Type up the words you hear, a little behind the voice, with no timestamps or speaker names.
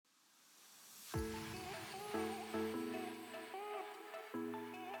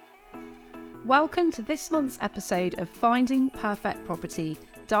Welcome to this month's episode of Finding Perfect Property,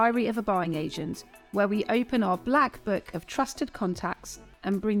 Diary of a Buying Agent, where we open our black book of trusted contacts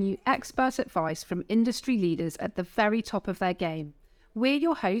and bring you expert advice from industry leaders at the very top of their game. We're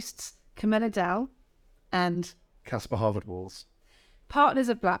your hosts, Camilla Dell and Casper Harvard Walls, partners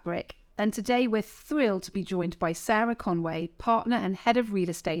of Blackbrick, and today we're thrilled to be joined by Sarah Conway, partner and head of real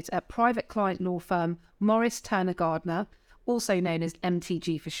estate at private client law firm Morris Turner Gardner, also known as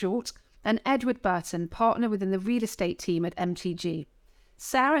MTG for short, and Edward Burton, partner within the real estate team at MTG.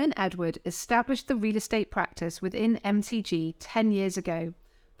 Sarah and Edward established the real estate practice within MTG 10 years ago.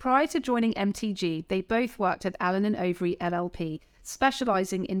 Prior to joining MTG, they both worked at Allen & Overy LLP,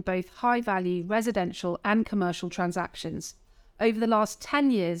 specialising in both high-value residential and commercial transactions. Over the last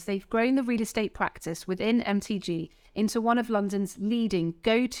 10 years, they've grown the real estate practice within MTG into one of London's leading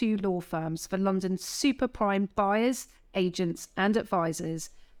go-to law firms for London's super prime buyers, agents and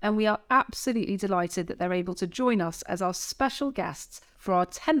advisors, and we are absolutely delighted that they're able to join us as our special guests for our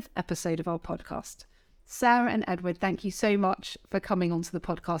 10th episode of our podcast. Sarah and Edward, thank you so much for coming onto the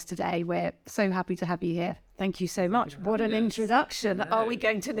podcast today. We're so happy to have you here. Thank you so much. What an introduction. Yeah. Are we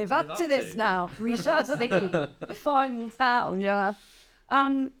going to live up to this now? We shall see. Fine town, yeah.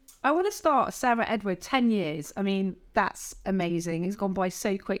 I want to start, Sarah, Edward, 10 years. I mean, that's amazing. It's gone by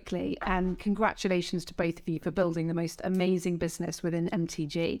so quickly. And congratulations to both of you for building the most amazing business within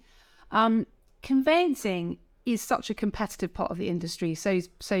MTG. Conveyancing is such a competitive part of the industry. So's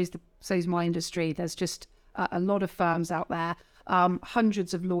my industry. There's just a lot of firms out there,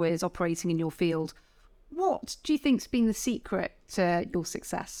 hundreds of lawyers operating in your field. What do you think's been the secret to your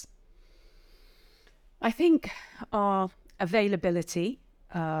success? I think our availability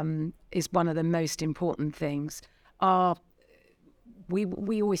is one of the most important things.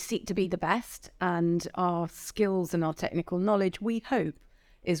 We always seek to be the best, and our skills and our technical knowledge, we hope,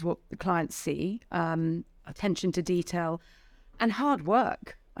 is what the clients see. Attention to detail and hard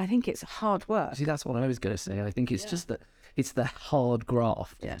work. I think it's hard work. See, that's what I was going to say. I think it's just that it's the hard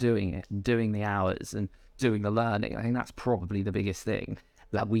graft of doing it, and doing the hours and doing the learning. I think that's probably the biggest thing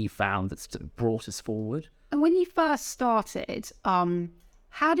that we found that's brought us forward. And when you first started,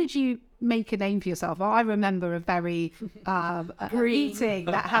 how did you make a name for yourself? I remember a very meeting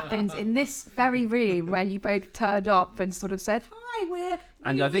that happened in this very room where you both turned up and sort of said, "Hi, we're..."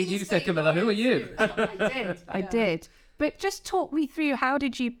 And I think you said, "Camilla, who are you?" I did. But just talk me through, how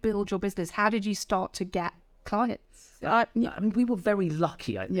did you build your business? How did you start to get clients? I mean, we were very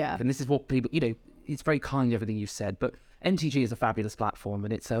lucky, I think. Yeah. And this is what people, it's very kind, everything you've said, but MTG is a fabulous platform,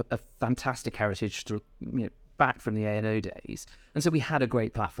 and it's a fantastic heritage to, back from the A&O days. And so we had a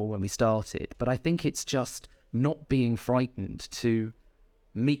great platform when we started, but I think it's just not being frightened to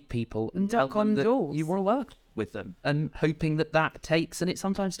meet people and tell them that you want to work with them, and hoping that takes, and it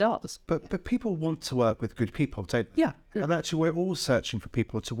sometimes does. But people want to work with good people, don't they? Yeah. And actually, we're all searching for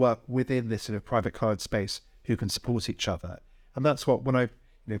people to work within this sort of private client space who can support each other. And that's what, when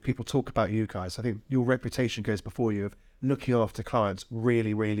people talk about you guys, I think your reputation goes before you of looking after clients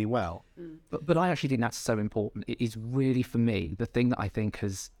really, really well. But I actually think that's so important. It is really, for me, the thing that I think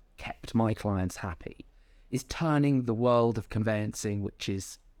has kept my clients happy is turning the world of conveyancing, which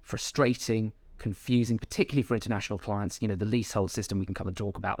is frustrating, confusing, particularly for international clients, the leasehold system, we can come and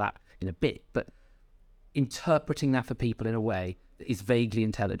talk about that in a bit, but interpreting that for people in a way that is vaguely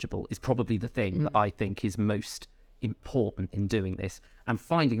intelligible is probably the thing that I think is most important in doing this, and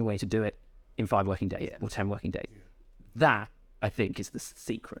finding a way to do it in 5 working days or 10 working days. That, I think, is the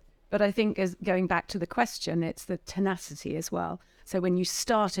secret. But I think, as going back to the question, it's the tenacity as well. So when you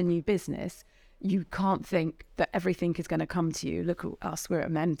start a new business, you can't think that everything is going to come to you. Look at us, we're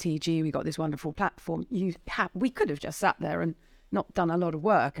at MTG, we got this wonderful platform. We could have just sat there and not done a lot of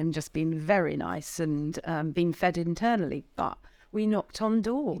work and just been very nice and been fed internally, but we knocked on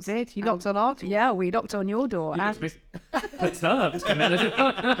doors. You did? You knocked on our door? Yeah, we knocked on your door. And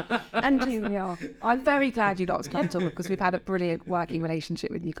here we are. I'm very glad you knocked on our door, because we've had a brilliant working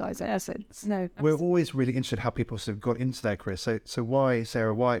relationship with you guys ever since. No, we're always really interested how people sort of got into their career. So why,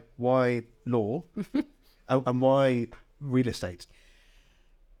 Sarah, why law and why real estate?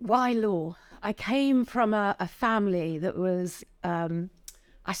 Why law? I came from a family that was, I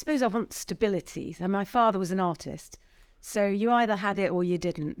suppose I want stability. So my father was an artist. So you either had it or you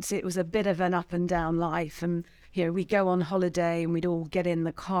didn't. So it was a bit of an up and down life. And, we'd go on holiday and we'd all get in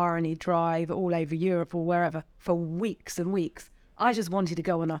the car and he'd drive all over Europe or wherever for weeks and weeks. I just wanted to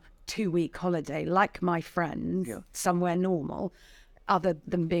go on a 2-week holiday like my friends, somewhere normal, other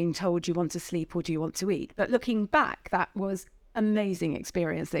than being told, you want to sleep or do you want to eat? But looking back, that was amazing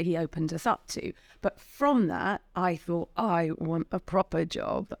experience that he opened us up to. But from that, I thought, I want a proper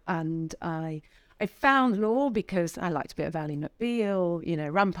job. And I found law because I liked a bit of Ally McBeal, you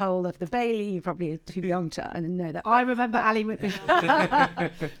know, Rumpole of the Bailey. You're probably too young to know that. I remember Ally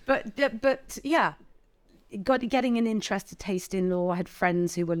McBeal. But yeah, getting an interest, a taste in law. I had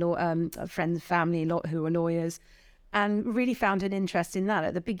friends who were friends, family, who were lawyers, and really found an interest in that.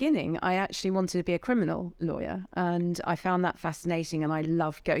 At the beginning, I actually wanted to be a criminal lawyer, and I found that fascinating. And I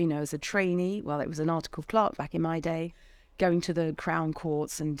loved going, you know, as a trainee. Well, it was an article clerk back in my day, going to the Crown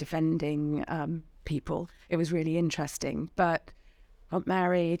Courts and defending people. It was really interesting. But got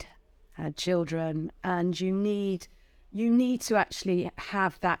married, had children, and you need to actually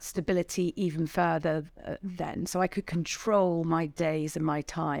have that stability even further then. So I could control my days and my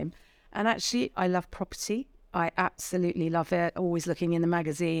time. And actually, I love property. I absolutely love it. Always looking in the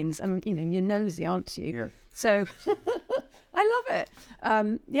magazines. And, you know, you're nosy, aren't you? Yeah. So I love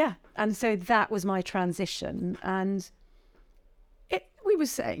it. Yeah. And so that was my transition. And we were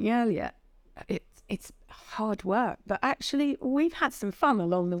saying earlier, it's hard work. But actually, we've had some fun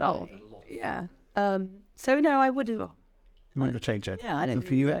along the way. Yeah. So, no, I would have... You want to change it? Yeah, I don't And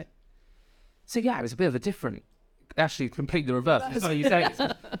for you, think So yeah, it was a bit of a different, actually completely the reverse. It's funny you say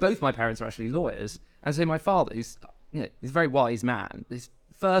it. Both my parents are actually lawyers, and so my father, who's he's a very wise man, his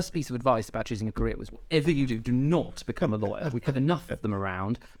first piece of advice about choosing a career was, whatever you do not become a lawyer. We've got enough of them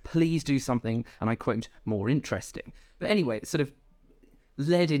around. Please do something, and I quote, more interesting. But anyway, it sort of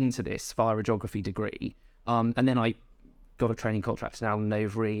led into this via a geography degree, and then I got a training contract in Allen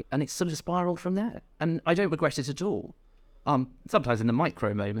Overy, and it sort of spiraled from there. And I don't regret it at all. Sometimes in the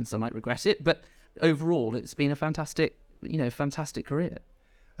micro moments I might regret it, but overall it's been a fantastic career.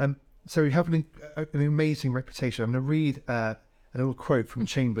 So you have an amazing reputation. I'm going to read a little quote from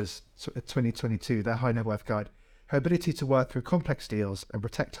Chambers 2022, their high net worth guide. Her ability to work through complex deals and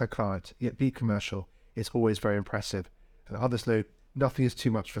protect her client, yet be commercial, is always very impressive. And others know nothing is too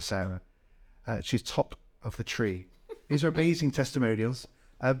much for Sarah. She's top of the tree. These are amazing testimonials.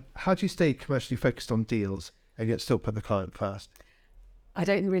 How do you stay commercially focused on deals and yet still put the client first? I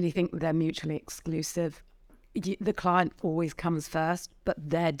don't really think they're mutually exclusive. The client always comes first, but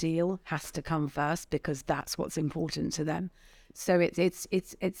their deal has to come first because that's what's important to them. So it's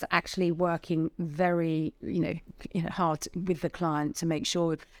actually working very hard with the client to make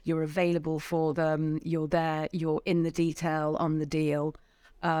sure you're available for them, you're there, you're in the detail on the deal.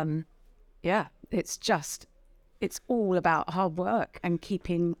 It's all about hard work and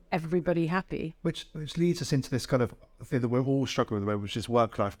keeping everybody happy. Which leads us into this kind of thing that we're all struggling with, which is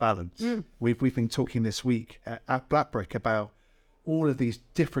work-life balance. We've been talking this week at Blackbrick about all of these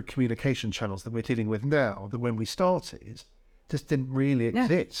different communication channels that we're dealing with now that when we started just didn't really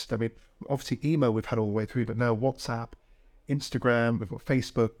exist. I mean, obviously email we've had all the way through, but now WhatsApp, Instagram, we've got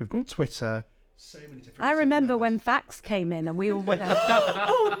Facebook, we've got Twitter. So many different. I remember when fax came in and we all went,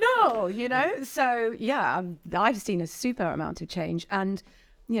 oh no, So yeah, I've seen a super amount of change. And,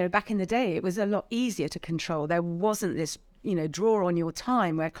 back in the day, it was a lot easier to control. There wasn't this, draw on your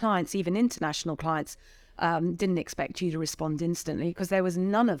time where clients, even international clients, didn't expect you to respond instantly because there was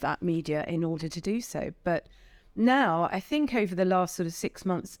none of that media in order to do so. But now I think over the last sort of 6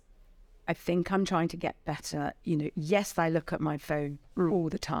 months, I think I'm trying to get better. Yes, I look at my phone all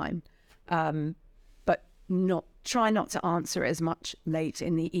the time. But try not to answer as much late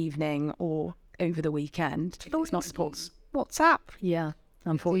in the evening or over the weekend. It's not sports. WhatsApp. Yeah,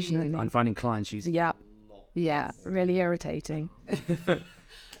 unfortunately. I'm finding clients using Yeah, really irritating.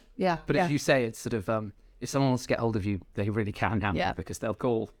 Yeah. But as you say, it's sort of, if someone wants to get hold of you, they really can now because they'll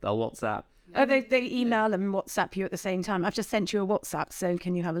call, they'll WhatsApp. Oh, they email and WhatsApp you at the same time. I've just sent you a WhatsApp, so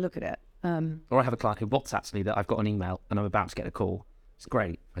can you have a look at it? Or I have a client who WhatsApps me that I've got an email and I'm about to get a call. It's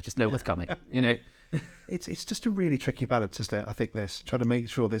great. I just know what's coming, It's just a really tricky balance, isn't it? I think trying to make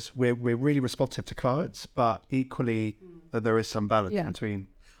sure we're really responsive to clients, but equally that there is some balance between.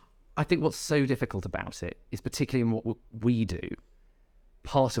 I think what's so difficult about it is, particularly in what we do,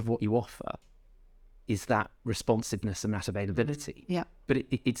 part of what you offer is that responsiveness and that availability. Yeah. But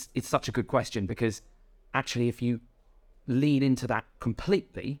it's such a good question because actually if you lean into that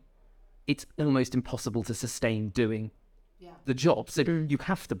completely, it's almost impossible to sustain doing the job. So you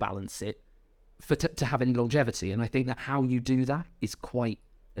have to balance it to have any longevity. And I think that how you do that is quite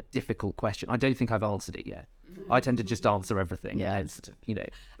a difficult question. I don't think I've answered it yet. I tend to just answer everything. Yeah. It's,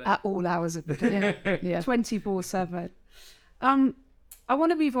 At all hours of the day. 24/7. I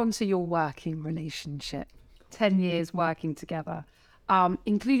want to move on to your working relationship. 10 years working together.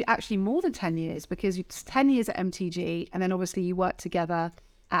 Include actually more than 10 years because it's 10 years at MTG and then obviously you worked together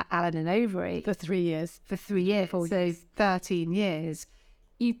at Allen and Overy For 3 years. for 3 years, so 13 years.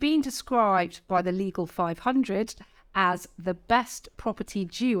 You've been described by the Legal 500 as the best property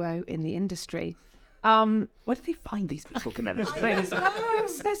duo in the industry. Where do they find these people?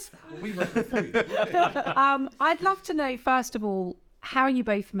 I'd love to know, first of all, how you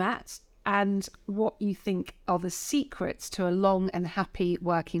both met and what you think are the secrets to a long and happy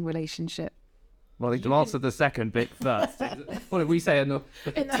working relationship. Well, you answer the second bit first. What did we say?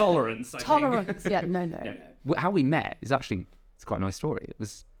 Tolerance. Tolerance. Yeah, no. How we met is actually, it's quite a nice story.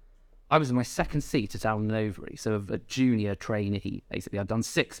 I was in my second seat at Allen and Overy, so a junior trainee, basically. I'd done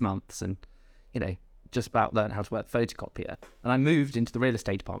 6 months and, just about learned how to work the photocopier. And I moved into the real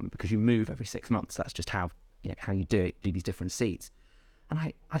estate department because you move every 6 months. That's just how you do these different seats.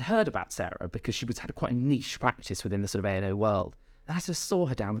 And I'd heard about Sarah because she had quite a niche practice within the sort of A&O world. And I just saw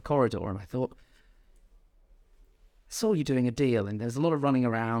her down the corridor and I thought, saw you doing a deal and there's a lot of running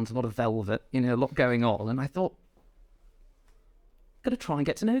around, a lot of velvet, a lot going on. And I thought, I'm going to try and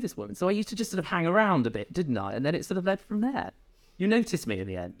get to know this woman. So I used to just sort of hang around a bit, didn't I? And then it sort of led from there. You noticed me in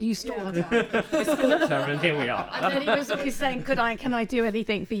the end. You stalked her, and here we are. And then he was always saying, can I do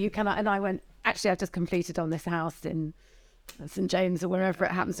anything for you? And I went, actually, I've just completed on this house in St. James or wherever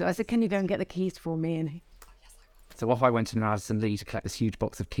it happens to. I said, can you go and get the keys for me? And he, so off I went to Addison Lee to collect this huge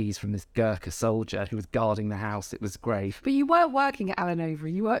box of keys from this Gurkha soldier who was guarding the house. It was great. But you weren't working at Allen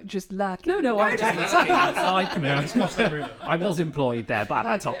Overy, you weren't just lurking. No, I was I was employed there, but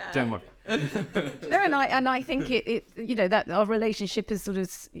at the top, don't worry. No, and I think it that our relationship has sort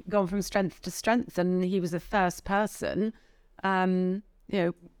of gone from strength to strength, and he was the first person, when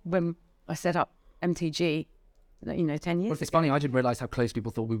I set up MTG, 10 years Well, it's funny, I didn't realise how close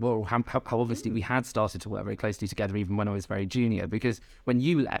people thought we were, or how obviously we had started to work very closely together even when I was very junior, because when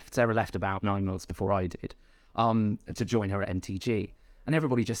you left, Sarah left about 9 months before I did, to join her at MTG. And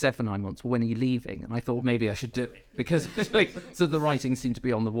everybody just said for 9 months, well, when are you leaving? And I thought maybe I should do it because so the writing seemed to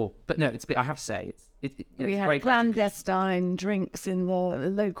be on the wall. But no, I have to say, we had clandestine drinks in the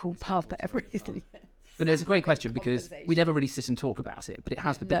local pub, everything. But it's a great question because we never really sit and talk about it, but it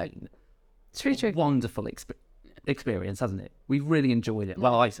has been true. Wonderful experience, hasn't it? We really enjoyed it.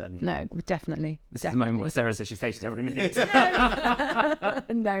 Well, I certainly. No, definitely. This is the moment where Sarah says she's tasted every minute.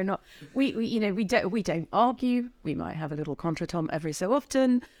 No, not we don't argue. We might have a little contretemps every so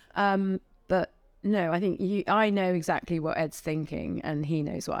often, but no, I think I know exactly what Ed's thinking, and he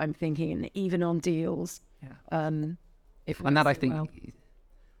knows what I'm thinking, and even on deals. Yeah. And that I think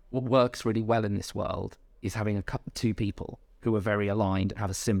what works really well in this world is having two people who are very aligned,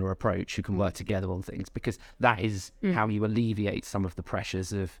 have a similar approach, who can work together on things, because that is how you alleviate some of the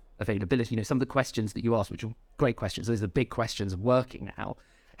pressures of availability. Some of the questions that you ask, which are great questions, those are the big questions of working now.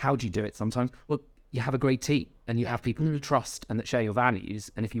 How do you do it sometimes? Well, you have a great team and you have people who trust and that share your values.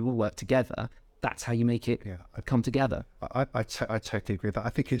 And if you all work together, that's how you make it come together. I totally agree with that.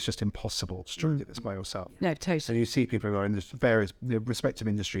 I think it's just impossible to try to do this by yourself. No, totally. So you see people who are in the various respective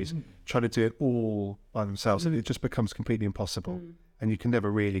industries trying to do it all by themselves, and it just becomes completely impossible. And you can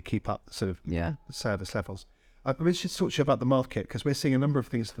never really keep up the sort of service levels. I'm interested to talk to you about the market, because we're seeing a number of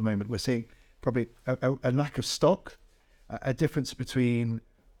things at the moment. We're seeing probably a lack of stock, a difference between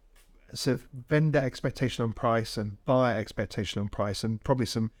sort of vendor expectation on price and buyer expectation on price, and probably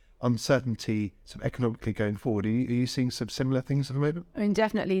some uncertainty sort of economically going forward. Are you seeing some similar things at the moment? I mean,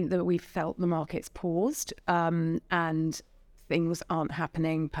 definitely that we've felt the market's paused, and things aren't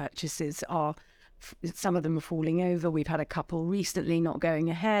happening. Purchases are, some of them are falling over. We've had a couple recently not going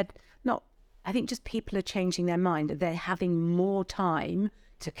ahead. I think just people are changing their mind. They're having more time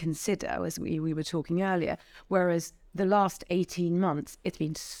to consider, as we were talking earlier, whereas the last 18 months, it's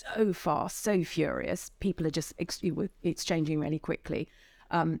been so fast, so furious. People are just, it's changing really quickly.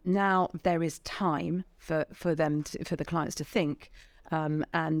 Now there is time for the clients to think,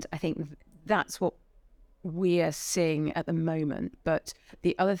 and I think that's what we are seeing at the moment. But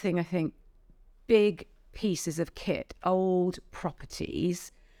the other thing, I think, big pieces of kit, old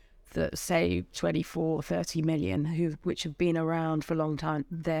properties that say 24, 30 million, which have been around for a long time,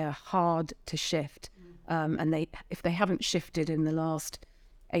 they're hard to shift, and if they haven't shifted in the last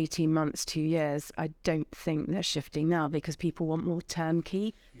 18 months, 2 years, I don't think they're shifting now, because people want more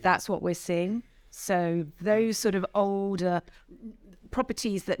turnkey. That's what we're seeing. So those sort of older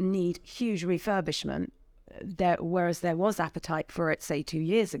properties that need huge refurbishment, whereas there was appetite for it, say 2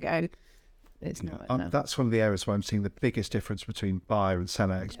 years ago, it's not. No. That's one of the areas where I'm seeing the biggest difference between buyer and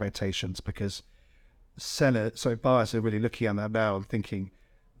seller expectations, because buyers are really looking at that now and thinking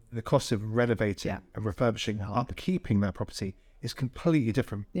the cost of renovating and refurbishing, upkeeping that property is completely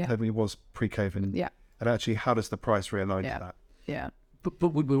different than it was pre-COVID. Yeah. And actually, how does the price realign to that? Yeah. But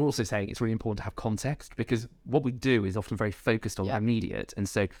we're also saying it's really important to have context, because what we do is often very focused on the immediate. And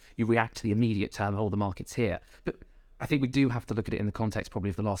so you react to the immediate term, oh, the market's here. But I think we do have to look at it in the context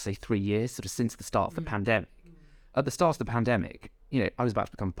probably of the last, say, 3 years, sort of since the start of the pandemic. At the start of the pandemic, I was about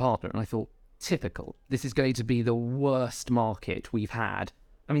to become a partner, and I thought, typical, this is going to be the worst market we've had.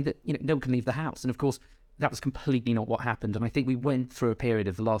 I mean, no one can leave the house. And of course, that was completely not what happened. And I think we went through a period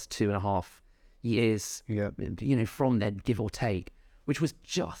of the last 2.5 years, from then, give or take, which was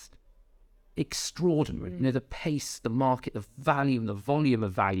just extraordinary. The pace, the market, the value and the volume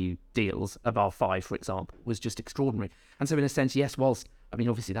of value deals above 5, for example, was just extraordinary. And so in a sense, yes, whilst,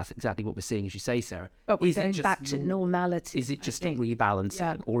 obviously that's exactly what we're seeing, as you say, Sarah. But we're going back to normality. Is it just a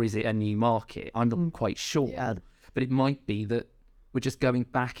rebalancing or is it a new market? I'm not quite sure. Yeah. But it might be that we're just going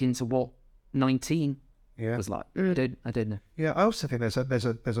back into what 19 was like. I don't know. Yeah, I also think there's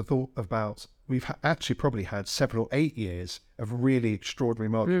a thought about we've actually probably had 7 or 8 years of really extraordinary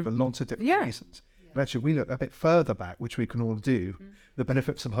market for lots of different reasons. And actually, we look a bit further back, which we can all do, the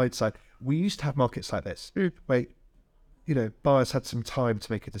benefits of hindsight. We used to have markets like this, where buyers had some time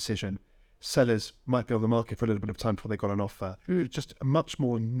to make a decision. Sellers might be on the market for a little bit of time before they got an offer. Just a much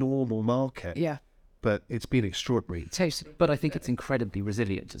more normal market. Yeah. But it's been extraordinary. Totally. But I think it's incredibly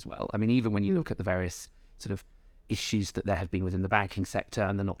resilient as well. Even when you look at the various sort of issues that there have been within the banking sector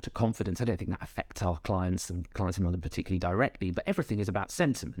and the knock to confidence, I don't think that affects our clients and clients in London particularly directly, but everything is about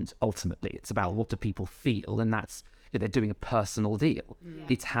sentiment. Ultimately, it's about what do people feel, and that's, they're doing a personal deal.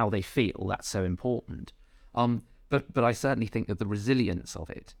 It's how they feel that's so important. But I certainly think that the resilience of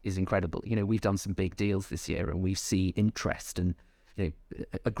it is incredible. We've done some big deals this year, and we see interest and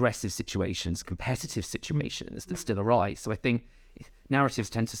aggressive situations, competitive situations that still arise. So I think narratives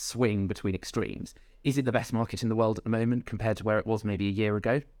tend to swing between extremes. Is it the best market in the world at the moment compared to where it was maybe a year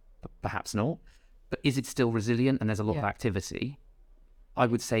ago? Perhaps not. But is it still resilient and there's a lot of activity? I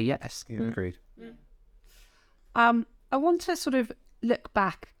would say yes. Yeah, agreed. I want to sort of look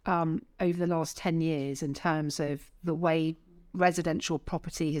back over the last 10 years in terms of the way residential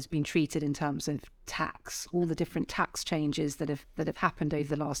property has been treated in terms of tax, all the different tax changes that have happened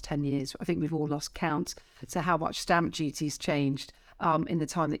over the last 10 years. I think we've all lost count to how much stamp duty's changed in the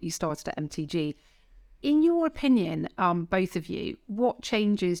time that you started at MTG. In your opinion, both of you, what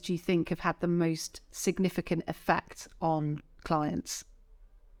changes do you think have had the most significant effect on clients?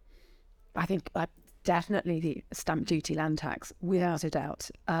 I think definitely the stamp duty land tax, without a doubt.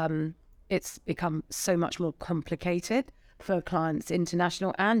 It's become so much more complicated for clients,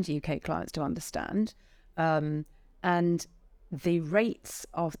 international and UK clients, to understand. And the rates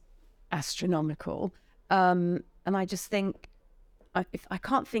are astronomical. And I just think, I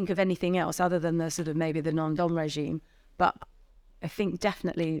can't think of anything else other than the sort of maybe the non-dom regime, but I think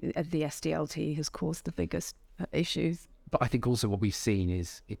definitely the SDLT has caused the biggest issues. But I think also what we've seen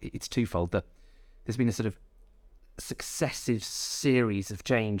is it's twofold, that there's been a sort of successive series of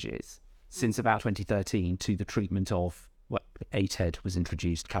changes since about 2013 to the treatment of what ATED was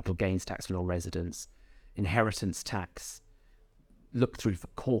introduced, capital gains tax for non-residents, inheritance tax, look through for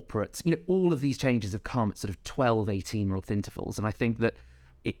corporates. All of these changes have come at sort of 12, 18-month intervals. And I think that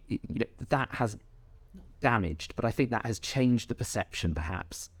that has damaged, but I think that has changed the perception,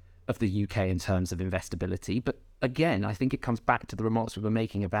 perhaps, of the UK in terms of investability. But again, I think it comes back to the remarks we were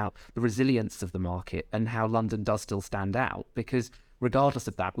making about the resilience of the market and how London does still stand out, because regardless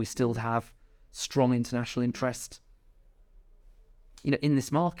of that, we still have strong international interest in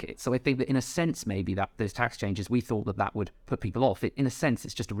this market. So I think that in a sense, maybe that those tax changes, we thought that would put people off. In a sense,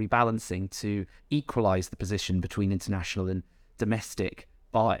 it's just a rebalancing to equalise the position between international and domestic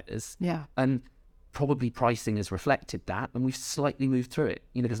buyers. Yeah. And probably pricing has reflected that, and we've slightly moved through it.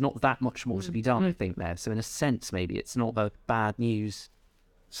 There's not that much more to be done, I think, there. So in a sense, maybe it's not a bad news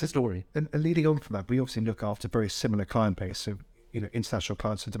story. And leading on from that, we obviously look after very similar client base, so international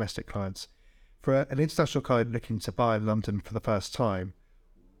clients and domestic clients. For an international client looking to buy in London for the first time,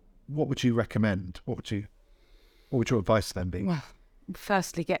 what would you recommend? What would your advice to them be? Well,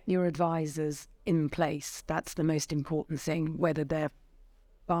 firstly, get your advisors in place. That's the most important thing, whether they're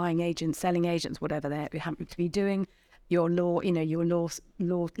buying agents, selling agents, whatever they happen to be doing, your law, your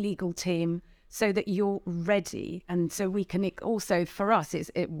law legal team, so that you're ready. And so we can also, for us,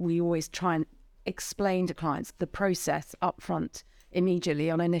 we always try and explain to clients the process up front immediately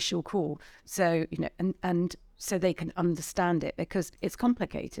on initial call, so and so they can understand it, because it's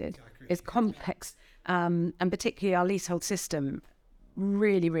complicated, it's complex, and particularly our leasehold system,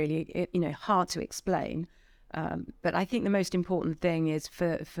 really hard to explain. But I think the most important thing is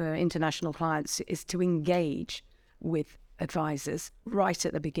for international clients is to engage with advisors right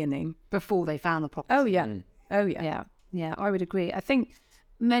at the beginning, Before they found the property. Oh yeah. Yeah, I would agree. I think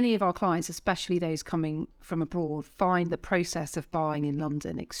many of our clients, especially those coming from abroad, find the process of buying in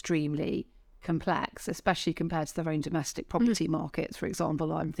London extremely complex, especially compared to their own domestic property markets. For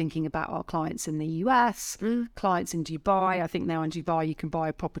example, I'm thinking about our clients in the US, clients in Dubai. I think now in Dubai you can buy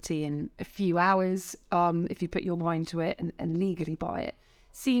a property in a few hours if you put your mind to it and legally buy it.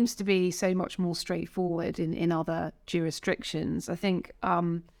 Seems to be so much more straightforward in other jurisdictions. I think.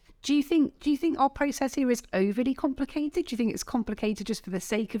 Do you think our process here is overly complicated? Do you think it's complicated just for the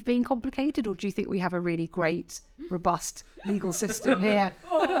sake of being complicated, or do you think we have a really great, robust legal system here?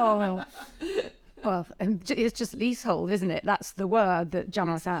 Well, and it's just leasehold, isn't it? That's the word that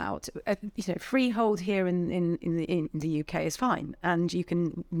jumps out. Freehold here in the UK is fine, and you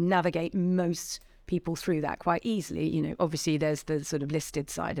can navigate most people through that quite easily. Obviously there's the sort of listed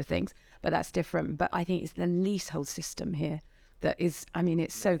side of things, but that's different. But I think it's the leasehold system here that is,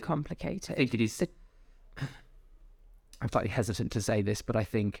 it's so complicated. I think it is. I'm slightly hesitant to say this, but I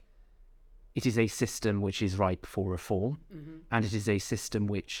think it is a system which is ripe for reform, and it is a system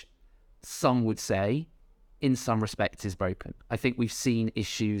which some would say, in some respects, is broken. I think we've seen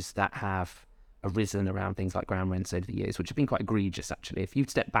issues that have arisen around things like ground rents over the years, which have been quite egregious, actually. If you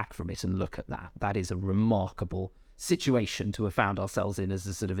step back from it and look at that, that is a remarkable situation to have found ourselves in as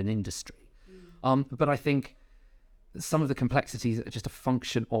a sort of an industry. But I think some of the complexities are just a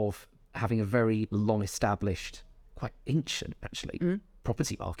function of having a very long established, quite ancient actually,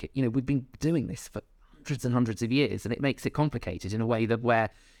 property market. We've been doing this for hundreds and hundreds of years, and it makes it complicated in a way that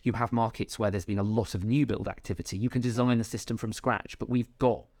where you have markets where there's been a lot of new build activity, you can design a system from scratch, but we're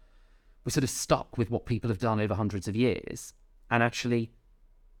sort of stuck with what people have done over hundreds of years. And actually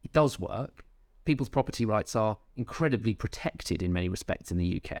it does work. People's property rights are incredibly protected in many respects in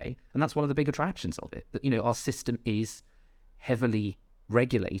the UK. And that's one of the big attractions of it, that, our system is heavily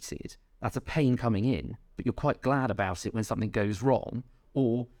regulated. That's a pain coming in, but you're quite glad about it when something goes wrong,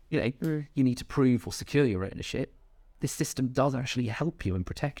 or, you need to prove or secure your ownership. This system does actually help you and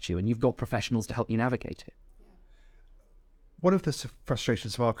protect you, and you've got professionals to help you navigate it. One of the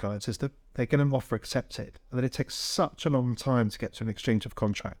frustrations of our clients is that they get an offer accepted, and then it takes such a long time to get to an exchange of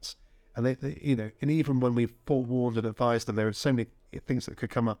contracts. And and even when we've forewarned and advised them, there are so many things that could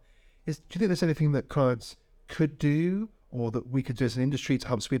come up. Do you think there's anything that clients could do, or that we could do as an industry to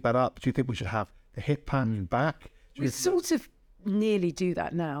help speed that up? Do you think we should have the hip pan back? We sort of nearly do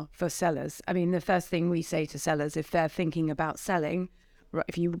that now for sellers. The first thing we say to sellers, if they're thinking about selling,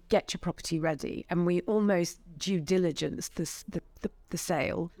 if you get your property ready, and we almost due diligence the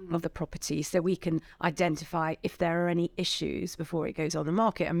sale of the property, so we can identify if there are any issues before it goes on the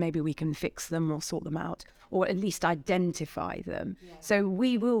market, and maybe we can fix them or sort them out, or at least identify them. Yeah. So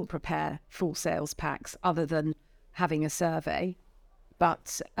we will prepare full sales packs other than having a survey.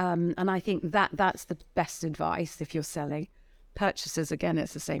 But and I think that's the best advice if you're selling. Purchasers, again,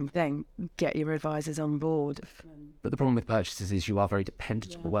 it's the same thing. Get your advisors on board. But the problem with purchasers is you are very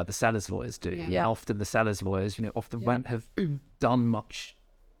dependent on what the seller's lawyers do. Yeah. Often the seller's lawyers, won't have done much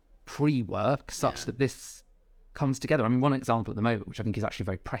pre-work such that this comes together. One example at the moment, which I think is actually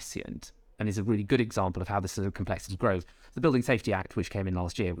very prescient and is a really good example of how this sort of complexity grows, the Building Safety Act, which came in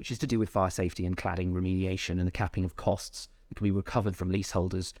last year, which is to do with fire safety and cladding remediation and the capping of costs that can be recovered from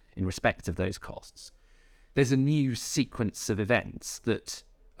leaseholders in respect of those costs. There's a new sequence of events that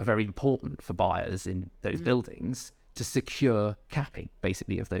are very important for buyers in those buildings to secure capping,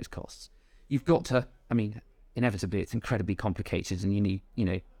 basically, of those costs. You've got to, inevitably it's incredibly complicated and you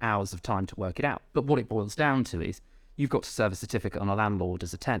need, hours of time to work it out. But what it boils down to is you've got to serve a certificate on a landlord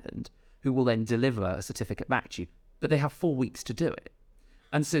as a tenant, who will then deliver a certificate back to you. But they have 4 weeks to do it.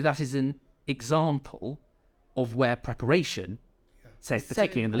 And so that is an example of where preparation, say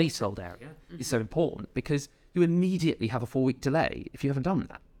particularly in the leasehold area, is so important, because you immediately have a 4-week delay if you haven't done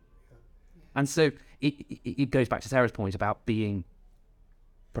that. And so it goes back to Sarah's point about being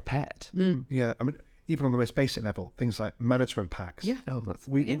prepared. Yeah, even on the most basic level, things like management packs. Yeah.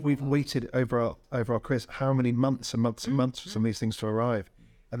 We've waited over our careers how many months and months and months for some of these things to arrive.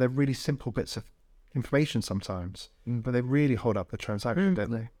 And they're really simple bits of information sometimes, but they really hold up the transaction,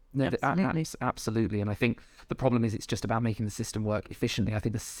 don't they? No, absolutely. And I think the problem is it's just about making the system work efficiently. I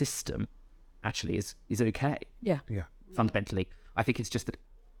think the system actually is okay. Yeah. Fundamentally. I think it's just that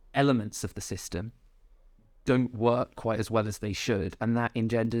elements of the system don't work quite as well as they should, and that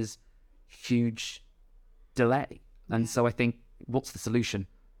engenders huge delay. And so I think, what's the solution?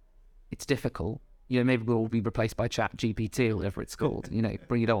 It's difficult. Maybe we'll all be replaced by Chat GPT or whatever it's called.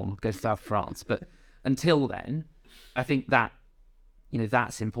 Bring it on, go to South France. But until then, I think that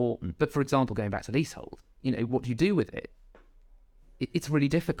that's important. But for example, going back to leasehold, what do you do with it? It's really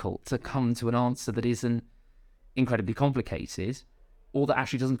difficult to come to an answer that isn't incredibly complicated, or that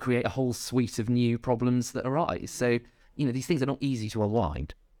actually doesn't create a whole suite of new problems that arise. So, these things are not easy to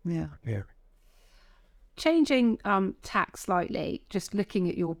unwind. Yeah. Yeah. Changing tack slightly, just looking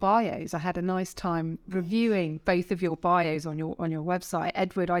at your bios, I had a nice time reviewing both of your bios on your website.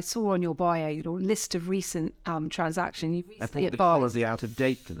 Edward, I saw on your bio your list of recent transactions. You've I recently thought the policy out of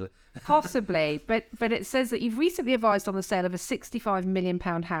date to the... possibly, but it says that you've recently advised on the sale of a £65 million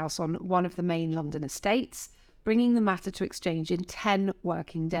house on one of the main London estates, bringing the matter to exchange in 10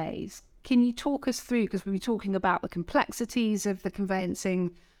 working days. Can you talk us through, because we'll be talking about the complexities of the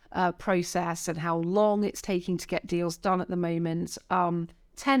conveyancing process and how long it's taking to get deals done at the moment.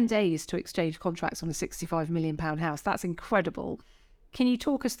 10 days to exchange contracts on a £65 million house. That's incredible. Can you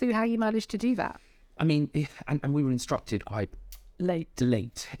talk us through how you managed to do that? I mean, and we were instructed quite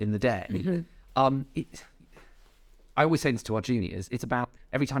late in the day. I always say this to our juniors, it's about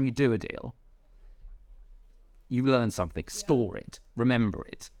every time you do a deal, you learn something, store it, remember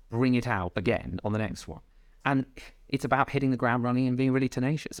it, bring it out again on the next one. And it's about hitting the ground running and being really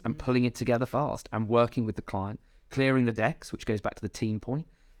tenacious and pulling it together fast and working with the client, clearing the decks, which goes back to the team point.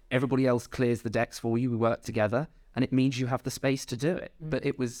 Everybody else clears the decks for you. We work together, and it means you have the space to do it. But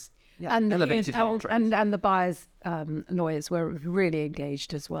it was elevated. And the buyers' lawyers were really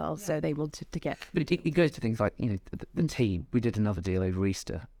engaged as well, so they wanted to get... But it goes to things like, the team. We did another deal over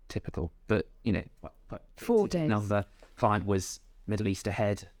Easter, typical. But, 4 days. Another client was Middle East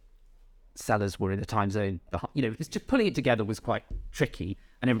ahead. Sellers were in the time zone. It's just pulling it together was quite tricky,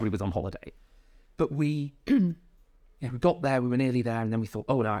 and everybody was on holiday. But we got there, we were nearly there, and then we thought,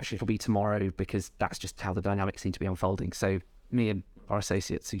 oh, no, actually, it'll be tomorrow, because that's just how the dynamics seem to be unfolding. So me and our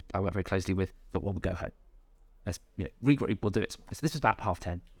associates, who I work very closely with, thought, well, we'll go home. Let's regroup, we'll do it. So this was about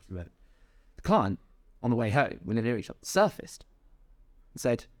 10:30. The client, on the way home, when they near each other, surfaced and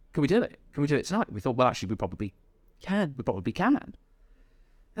said, can we do it? Can we do it tonight? We thought, well, actually, we probably can.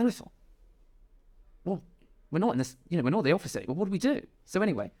 And we thought, well, we're not in this, we're not the office anymore. What do we do? So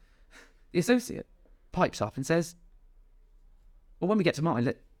anyway, the associate pipes up and says, well, when we get to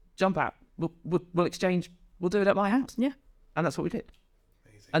mine, jump out. We'll exchange. We'll do it at my house. Yeah. And that's what we did.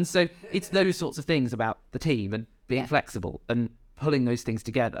 Amazing. And so it's those sorts of things about the team and being flexible and pulling those things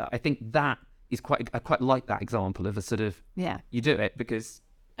together. I think that is I quite like that example of a sort of, you do it because...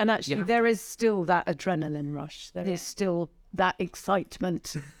 And actually, there is still that adrenaline rush. There is still that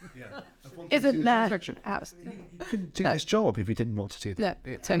excitement. Isn't there? Absolutely. You couldn't do this job if you didn't want to do that.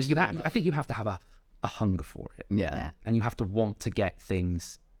 I think you have to have a hunger for it. Yeah. And you have to want to get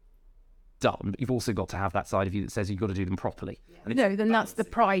things done. But you've also got to have that side of you that says you've got to do them properly. And then that's the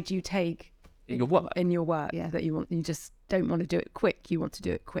pride you take in your work. That you just don't want to do it quick. You want to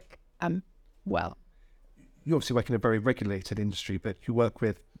do it quick and well. You obviously work in a very regulated industry, but you work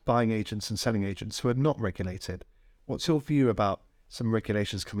with buying agents and selling agents who are not regulated. What's your view about some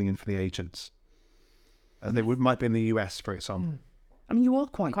regulations coming in for the agents? They might be in the US, for example. I mean, you are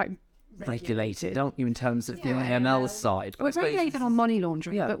quite regulated, aren't you, in terms of the AML side? We're regulated on money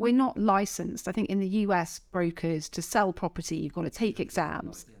laundering, but we're not licensed. I think in the US, brokers, to sell property, you've got to take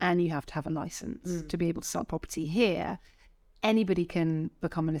exams and you have to have a license to be able to sell property. Here, anybody can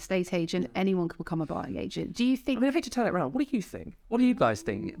become an estate agent. Anyone can become a buying agent. Do you think... I mean, if I had to turn it around, what do you think? What do you guys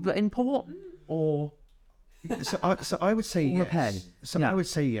think? Important or... So I would say yes. I would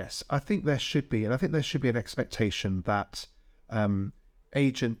say yes. I think there should be, and I think there should be an expectation that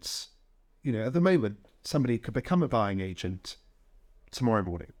agents, at the moment, somebody could become a buying agent tomorrow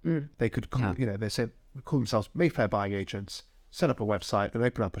morning. They could call, they call themselves Mayfair buying agents, set up a website and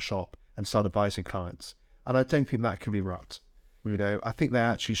open up a shop and start advising clients. And I don't think that can be right. I think there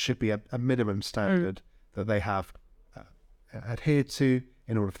actually should be a minimum standard that they have adhered to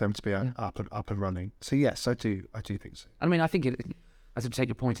in order for them to be up and running. So yes, I do think so. I mean, I think I sort of take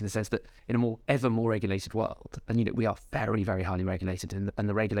your point in the sense that in a ever more regulated world, and we are very, very highly regulated, and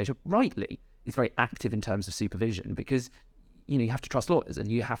the regulator rightly is very active in terms of supervision, because you have to trust lawyers and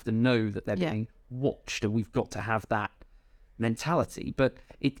you have to know that they're being watched, and we've got to have that mentality. But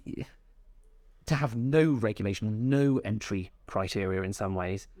to have no regulation or no entry criteria in some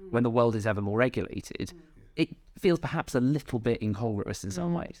ways, when the world is ever more regulated, it feels perhaps a little bit incongruous in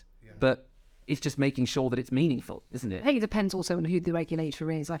some ways. But it's just making sure that it's meaningful, isn't it? I think it depends also on who the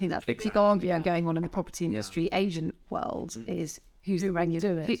regulator is. I think that's going on in the property industry agent world is who's the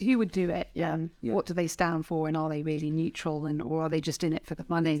regulator, who would do it, what do they stand for, and are they really neutral, or are they just in it for the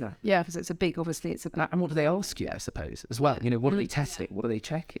money? Yeah, because it's a big, obviously it's a... And what do they ask you, I suppose, as well? What are they testing? What are they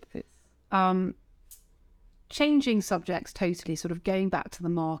checking? Changing subjects totally, sort of going back to the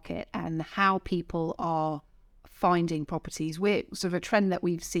market and how people are finding properties. We're sort of a trend that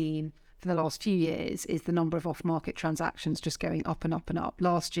we've seen for the last few years is the number of off-market transactions just going up and up and up.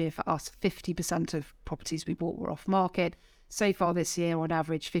 Last year for us, 50% of properties we bought were off-market. So far this year, on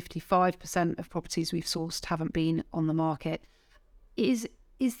average, 55% of properties we've sourced haven't been on the market. Is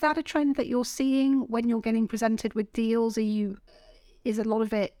that a trend that you're seeing when you're getting presented with deals? Is a lot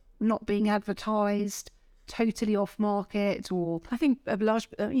of it not being advertised, totally off-market, or? I think a large,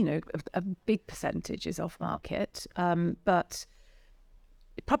 a big percentage is off-market, but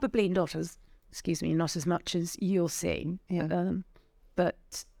probably not as much as you're seeing. Yeah.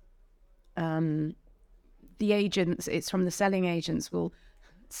 But the agents, it's from the selling agents, will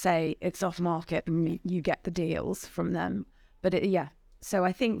say it's off-market, and you get the deals from them. But so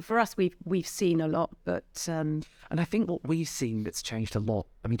I think for us, we've seen a lot, but and I think what we've seen that's changed a lot.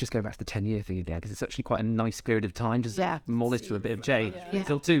 I mean, just going back to the 10-year thing again, because it's actually quite a nice period of time. Just monitor a bit of change. It's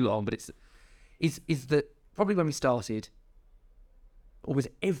not too long, but is that probably when we started, almost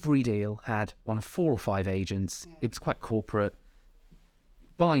every deal had one of 4 or 5 agents. It was quite corporate.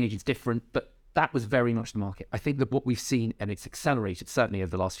 Buying agents different, but that was very much the market. I think that what we've seen, and it's accelerated certainly over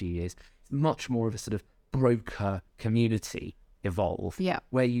the last few years, it's much more of a sort of broker community evolve,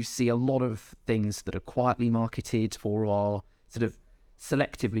 where you see a lot of things that are quietly marketed or are sort of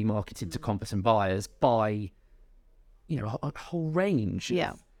selectively marketed to competent buyers by, a whole range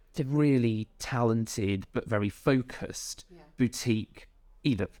of really talented but very focused boutique,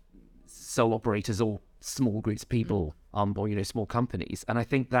 either sole operators or small groups of people, or small companies. And I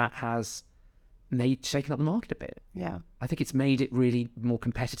think that has shaken up the market a bit. Yeah, I think it's made it really more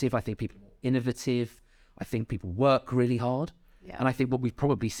competitive. I think people are more innovative. I think people work really hard. Yeah. And I think what we've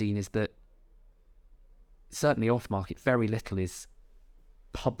probably seen is that certainly off-market, very little is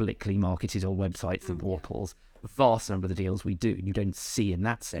publicly marketed on websites and portals. A vast number of the deals we do, you don't see in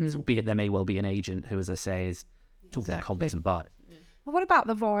that sense, albeit there may well be an agent who, as I say, is talking to competent buyers. Well, what about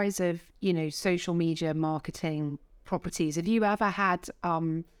the rise of, social media marketing properties? Have you ever had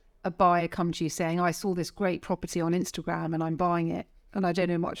a buyer come to you saying, I saw this great property on Instagram and I'm buying it, and I don't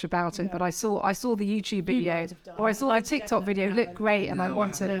know much about it, but I saw the YouTube video or I saw a TikTok video, it looked great, and I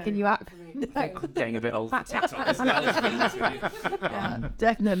want it. Can you act? Getting a bit old.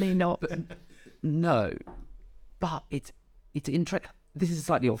 Definitely not. No, but it's interesting. This is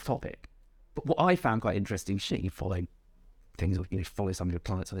slightly off topic, but what I found quite interesting, following things, or follow some of your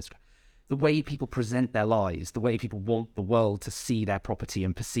clients on Instagram, the way people present their lives, the way people want the world to see their property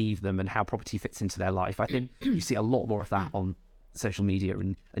and perceive them, and how property fits into their life. I think you see a lot more of that on social media,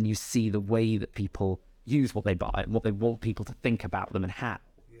 and you see the way that people use what they buy and what they want people to think about them and how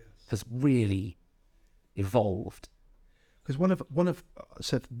has really evolved. Because one of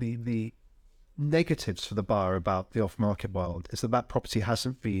the negatives for the buyer about the off-market world is that property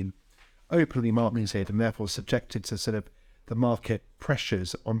hasn't been openly marketed and therefore subjected to sort of the market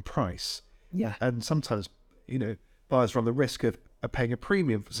pressures on price. Yeah. And sometimes, buyers run the risk of paying a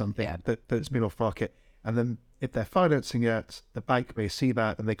premium for something that's been off-market, and then if they're financing it, the bank may see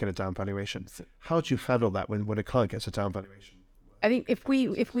that and they get a down valuation. How do you handle that when a client gets a down valuation? I think if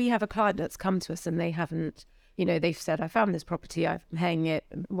we have a client that's come to us and they haven't, they've said, I found this property, I'm paying it,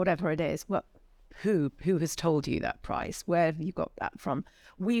 whatever it is. Well, who has told you that price? Where have you got that from?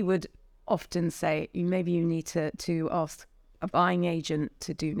 We would often say, maybe you need to ask a buying agent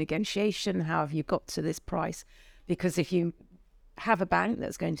to do negotiation. How have you got to this price? Because if you have a bank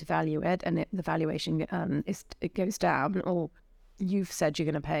that's going to value it and the valuation it goes down, or you've said you're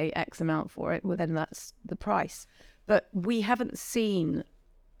going to pay X amount for it, well, then that's the price. But we haven't seen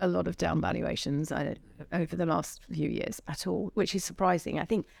a lot of down valuations over the last few years at all, which is surprising. I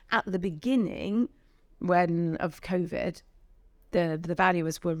think at the beginning of COVID, the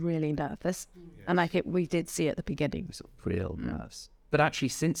valuers were really nervous. Yes. And I think we did see at the beginning. Real nerves. But actually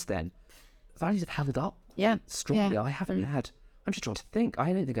since then, values have held up strongly. Yeah. I haven't had... I'm just trying to think.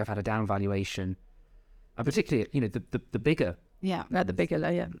 I don't think I've had a down valuation, and particularly, the bigger. Yeah, the bigger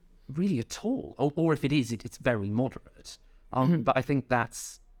layer. Really at all. Or if it is, it's very moderate. But I think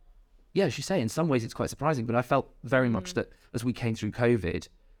that's, as you say, in some ways it's quite surprising. But I felt very much that as we came through COVID,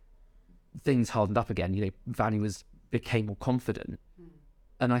 things hardened up again. Valuers became more confident.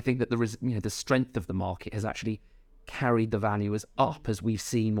 And I think that the strength of the market has actually carried the valuers up as we've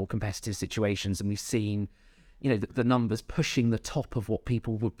seen more competitive situations, and we've seen the numbers pushing the top of what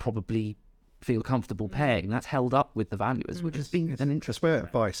people would probably feel comfortable paying. That's held up with the valuers, which has been an interest. Where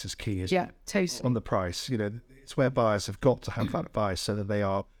advice is key, isn't it? Totally. On the price. It's where buyers have got to have that advice so that they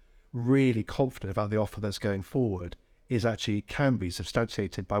are really confident about the offer that's going forward can be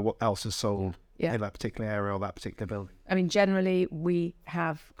substantiated by what else is sold in that particular area or that particular building. I mean, generally we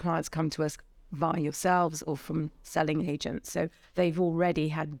have clients come to us via yourselves or from selling agents. So they've already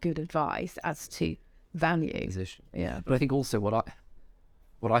had good advice as to value. Position. Yeah. But I think also what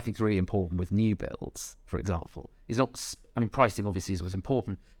I think is really important with new builds, for example, is not, I mean, pricing obviously is what's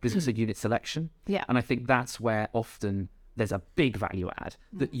important, but it's also unit selection. Yeah. And I think that's where often there's a big value add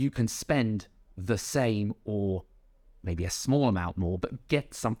that you can spend the same or maybe a small amount more, but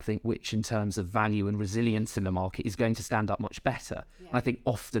get something which in terms of value and resilience in the market is going to stand up much better. Yeah. I think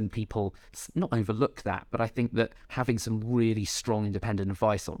often people not overlook that, but I think that having some really strong independent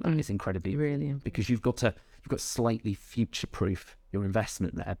advice on that is incredibly important, because you've got slightly future-proof your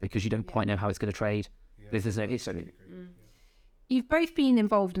investment there, because you don't quite know how it's going to trade. There's no history. You've both been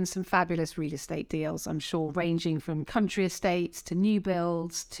involved in some fabulous real estate deals, I'm sure, ranging from country estates to new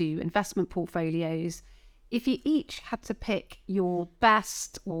builds to investment portfolios. If you each had to pick your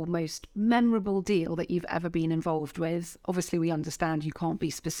best or most memorable deal that you've ever been involved with, obviously we understand you can't be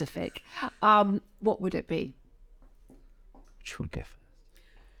specific, what would it be? Which would go first?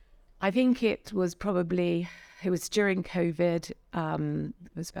 I think it was during COVID. It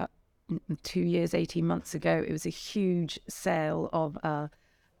was about 2 years, 18 months ago. It was a huge sale of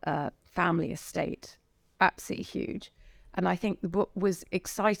a family estate, absolutely huge. And I think what was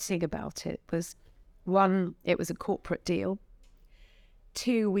exciting about it was, one, it was a corporate deal.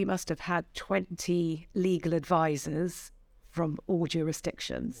 Two, we must have had 20 legal advisors from all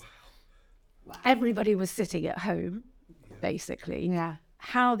jurisdictions. Wow. Everybody was sitting at home, basically. Yeah.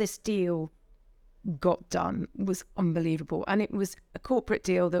 How this deal got done was unbelievable. And it was a corporate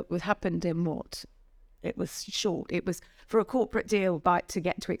deal that happened in what? It was short. It was for a corporate deal to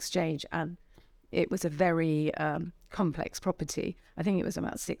get to exchange, and it was a very complex property. I think it was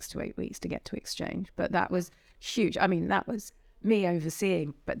about 6 to 8 weeks to get to exchange, but that was huge. I mean, that was me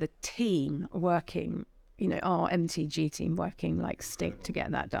overseeing, but the team working, our MTG team working like stink to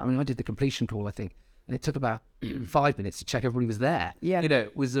get that done. I mean, I did the completion call, I think, and it took about 5 minutes to check everybody was there. Yeah.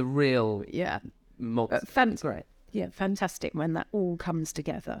 It was a real... Yeah. Great. Yeah, fantastic when that all comes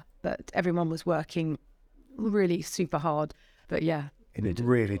together. But everyone was working really super hard. But yeah. In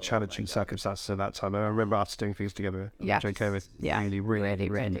really challenging circumstances at that time. I remember us doing things together during COVID. Yeah.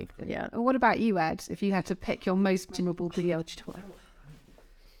 Really. Yeah. What about you, Ed? If you had to pick your most memorable deal?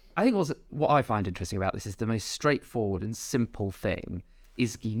 I think what I find interesting about this is the most straightforward and simple thing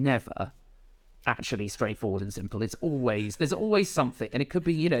is never actually straightforward and simple. There's always something, and it could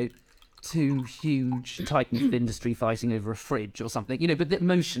be, two huge titans of industry fighting over a fridge or something, but the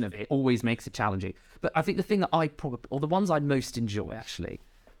motion of it always makes it challenging. But I think the thing that the ones I most enjoy actually,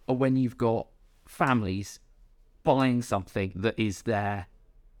 are when you've got families buying something that is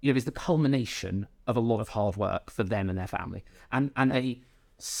is the culmination of a lot of hard work for them and their family. And they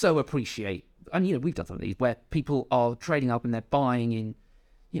so appreciate, and we've done some of these where people are trading up and they're buying in,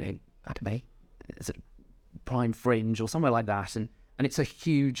 I don't know, is it prime fringe or somewhere like that, and it's a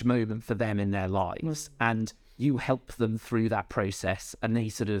huge moment for them in their lives, and you help them through that process, and they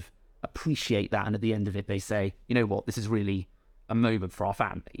sort of appreciate that, and at the end of it they say, you know what, this is really a moment for our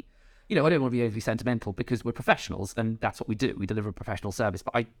family. I don't want to be overly sentimental because we're professionals and that's what we do. We deliver a professional service,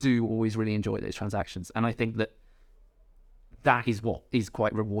 but I do always really enjoy those transactions, and I think that is what is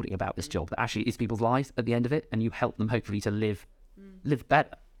quite rewarding about this job, that actually it's people's lives at the end of it, and you help them hopefully to live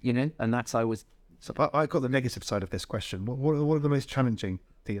better, and that's always... So I got the negative side of this question. What are the most challenging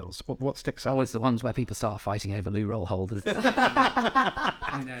deals? What sticks out? Always the ones where people start fighting over loo roll holders.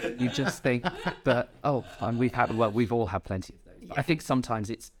 You just think that, we've all had plenty of those. But I think sometimes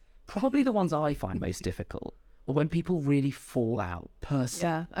it's probably the ones I find most difficult, or when people really fall out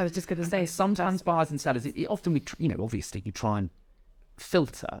personally. Yeah, I was just going to say, sometimes buyers and sellers, often obviously you try and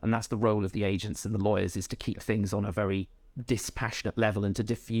filter, and that's the role of the agents and the lawyers, is to keep things on a very dispassionate level and to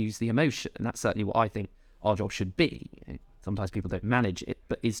diffuse the emotion, and that's certainly what I think our job should be. Sometimes people don't manage it,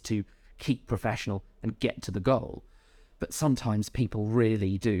 but is to keep professional and get to the goal. But sometimes people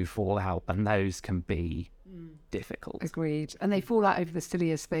really do fall out, and those can be difficult. Agreed. And they fall out over the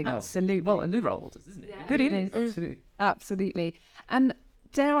silliest things. Absolutely. Well, and loo roll holders, isn't it? Yeah. Good evening. Absolutely. And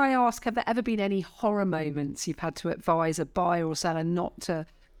dare I ask, have there ever been any horror moments you've had to advise a buyer or seller not to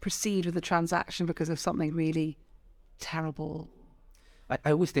proceed with the transaction because of something really terrible?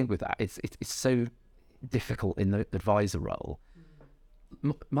 I always think with that, it's so difficult in the advisor role.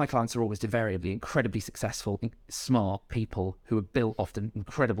 My clients are always invariably incredibly successful, smart people who have built often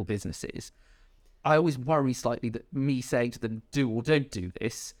incredible businesses. I always worry slightly that me saying to them, do or don't do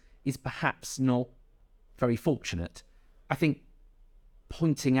this, is perhaps not very fortunate. I think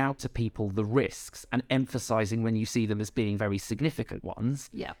pointing out to people the risks and emphasising when you see them as being very significant ones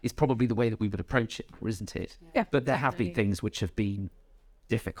is probably the way that we would approach it, isn't it? Yeah, but there have been things which have been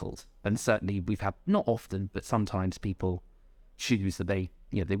difficult. And certainly we've had, not often, but sometimes people choose that they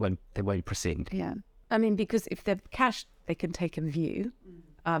won't proceed. Yeah. I mean, because if they're cash, they can take a view.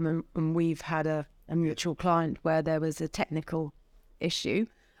 And we've had a mutual client where there was a technical issue,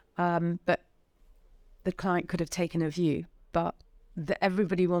 but the client could have taken a view. But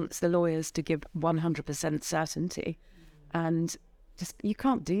everybody wants the lawyers to give 100% certainty. And just you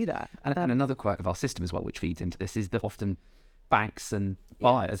can't do that. And another quirk of our system as well, which feeds into this, is that often banks and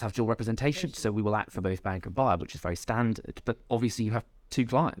buyers have dual representation. So we will act for both bank and buyer, which is very standard. But obviously you have two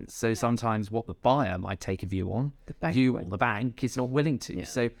clients. So sometimes what the buyer might take a view on, you or the bank is not willing to. Yeah.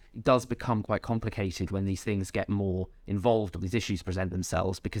 So it does become quite complicated when these things get more involved or these issues present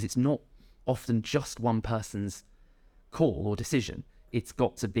themselves, because it's not often just one person's call or decision. It's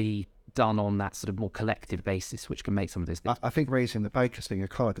got to be done on that sort of more collective basis, which can make some of those things. I think raising the bank as being a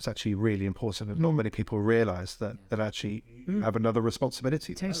client is actually really important, and not many people realise that actually you have another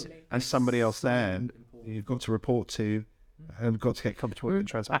responsibility. Totally. And somebody else there you've got to report to and got to get comfortable with the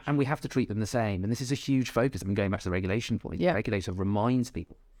transaction. And we have to treat them the same. And this is a huge focus. I mean, going back to the regulation point, the regulator reminds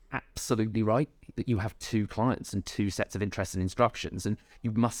people, absolutely right, that you have two clients and two sets of interests and instructions, and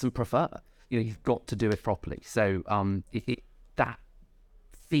you mustn't prefer. You've got to do it properly. So that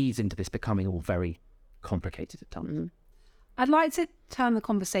feeds into this becoming all very complicated at times. I'd like to turn the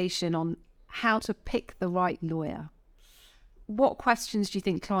conversation on how to pick the right lawyer. What questions do you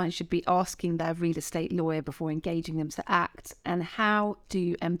think clients should be asking their real estate lawyer before engaging them to act? And how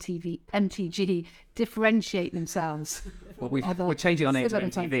do MTG differentiate themselves? Well, we're changing our name to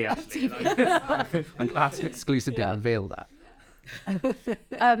MTV, actually. I'm glad to exclusively unveil that.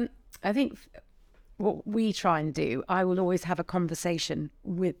 I think what we try and do, I will always have a conversation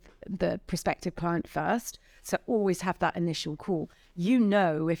with the prospective client first. So always have that initial call.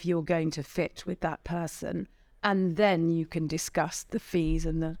 If you're going to fit with that person, and then you can discuss the fees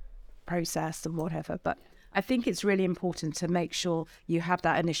and the process and whatever. But I think it's really important to make sure you have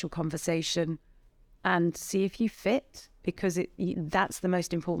that initial conversation and see if you fit, because that's the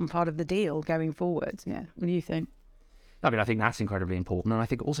most important part of the deal going forward. Yeah. What do you think? I mean, I think that's incredibly important. And I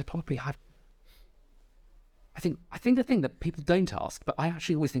think also probably I think the thing that people don't ask, but I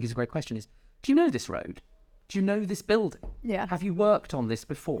actually always think is a great question, is, do you know this road? Do you know this building? Yeah. Have you worked on this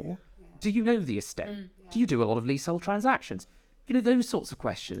before? Do you know the estate? Do you do a lot of leasehold transactions? Those sorts of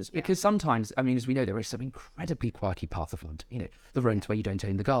questions. Because sometimes, I mean, as we know, there is some incredibly quirky path of land. The roads where you don't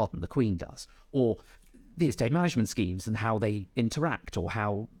own the garden, the Queen does. Or the estate management schemes and how they interact, or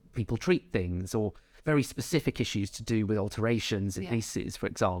how people treat things, or very specific issues to do with alterations in leases, for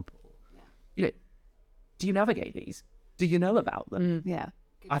example. Do you navigate these? Do you know about them? Yeah.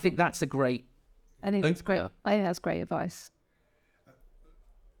 I think that's a great... I think that's great. I think that's great advice.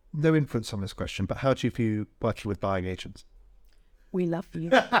 No influence on this question, but how do you view working with buying agents? We love you.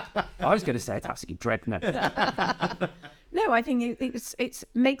 I was going to say it's absolutely dreadful. No, I think it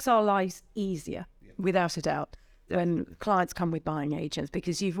makes our lives easier, without a doubt, when clients come with buying agents,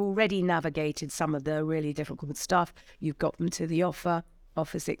 because you've already navigated some of the really difficult stuff. You've got them to the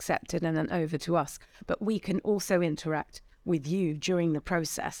office accepted, and then over to us. But we can also interact with you during the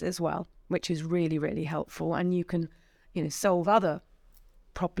process as well, which is really, really helpful. And you can, solve other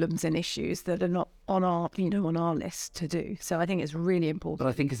problems and issues that are not on our list to do. So I think it's really important. But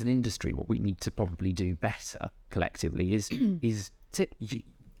I think as an industry, what we need to probably do better collectively is to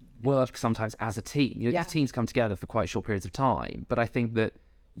work sometimes as a team. The teams come together for quite short periods of time, but I think that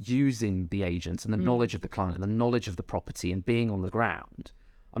using the agents and the knowledge of the client and the knowledge of the property and being on the ground,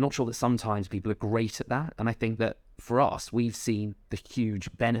 I'm not sure that sometimes people are great at that. And I think that for us, we've seen the huge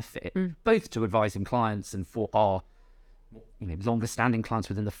benefit, both to advising clients and for our longer standing clients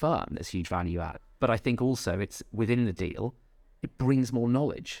within the firm. There's huge value add. But I think also it's within the deal, it brings more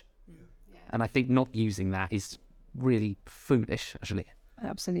knowledge. Yeah. And I think not using that is really foolish, actually.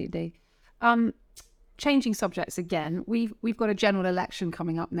 Absolutely. Changing subjects again, we've got a general election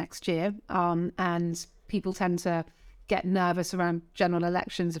coming up next year, and people tend to get nervous around general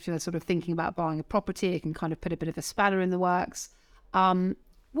elections. If you're sort of thinking about buying a property, it can kind of put a bit of a spanner in the works.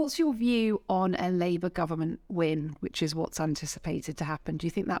 What's your view on a Labour government win, which is what's anticipated to happen? Do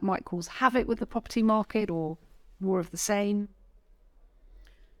you think that might cause havoc with the property market, or more of the same?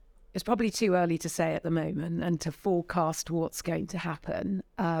 It's probably too early to say at the moment and to forecast what's going to happen.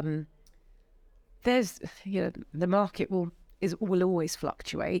 There's, the market will always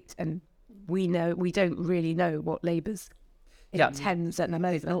fluctuate, and we don't really know what Labour's intends at the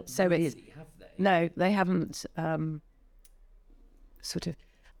moment. So no, they haven't sort of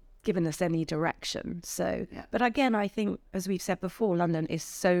given us any direction. So, but again, I think, as we've said before, London is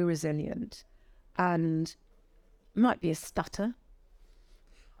so resilient, and might be a stutter.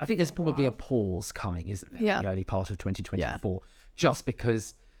 I think there's probably a pause coming, isn't there? Yeah. In the early part of 2024, just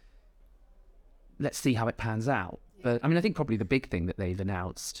because let's see how it pans out. But I mean, I think probably the big thing that they've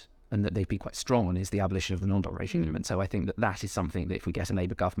announced and that they've been quite strong on is the abolition of the non-dom regime. And so I think that that is something that if we get a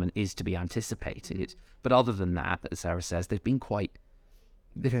Labour government is to be anticipated. But other than that, as Sarah says, they've been quite,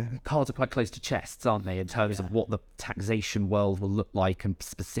 the cards are quite close to chests, aren't they, in terms of what the taxation world will look like and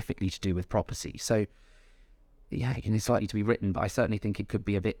specifically to do with property. So yeah, it's likely to be written, but I certainly think it could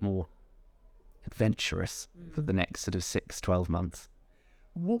be a bit more adventurous for the next sort of 6-12 months.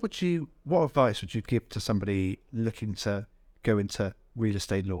 What advice would you give to somebody looking to go into real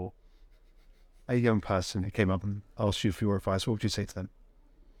estate law? A young person who came up and asked you for your advice, what would you say to them?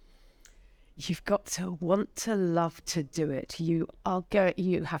 You've got to want to love to do it. You will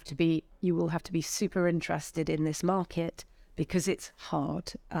have to be super interested in this market because it's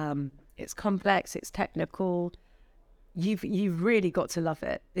hard. It's complex, it's technical. You've really got to love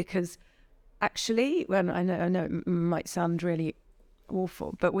it, because actually, when I know it might sound really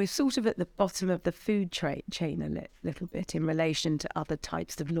awful, but we're sort of at the bottom of the food chain a little bit in relation to other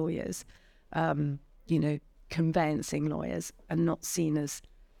types of lawyers. Conveyancing lawyers are not seen as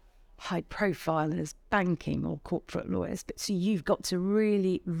high profile as banking or corporate lawyers. But so you've got to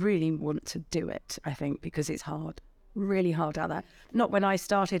really, really want to do it, I think, because it's hard, really hard out there. Not when I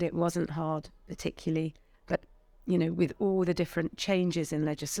started, it wasn't hard particularly, but, with all the different changes in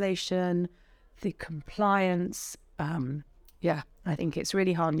legislation, the compliance, I think it's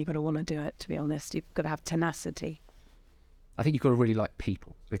really hard and you've got to want to do it, to be honest. You've got to have tenacity. I think you've got to really like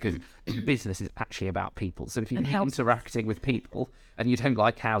people, because business is actually about people. So if you're interacting with people and you don't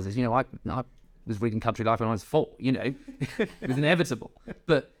like houses, I was reading Country Life when I was 4, it was inevitable.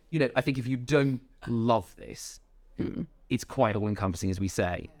 But, I think if you don't love this, it's quite all-encompassing, as we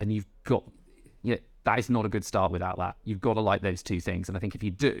say, and you've got, that is not a good start without that. You've got to like those two things. And I think if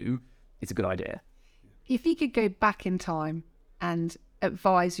you do, it's a good idea. If you could go back in time and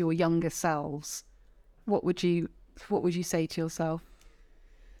advise your younger selves, what would you say to yourself?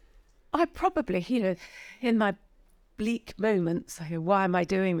 I probably, in my bleak moments, I go, why am I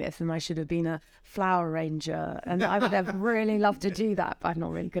doing this? And I should have been a flower arranger. And I would have really loved to do that, but I'm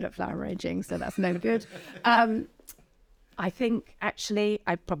not really good at flower arranging, so that's no good. I think, actually,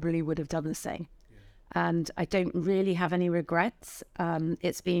 I probably would have done the same. And I don't really have any regrets.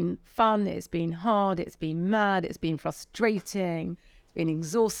 It's been fun, it's been hard, it's been mad, it's been frustrating, it's been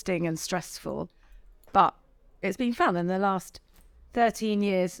exhausting and stressful. But it's been fun, and the last 13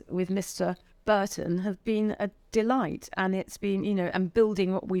 years with Mr. Burton have been a delight. And it's been, and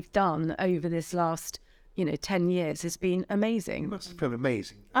building what we've done over this last, 10 years has been amazing. You must feel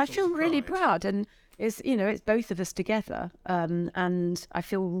amazing. I feel really proud, and it's both of us together. And I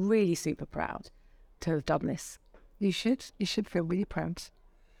feel really super proud to have done this. You should feel really proud.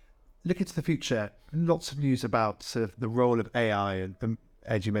 Looking to the future, lots of news about sort of the role of AI and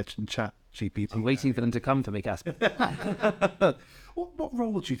as you mentioned, ChatGPT. I'm waiting for them to come to me, Casper. What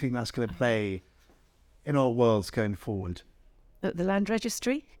role do you think that's going to play in our worlds going forward? At the land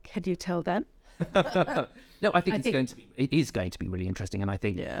registry, can you tell them? No, I think it is going to be really interesting. And I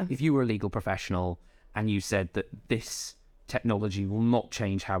think if you were a legal professional and you said that this technology will not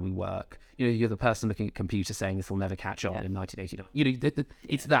change how we work, you're the person looking at computer saying this will never catch on in 1989.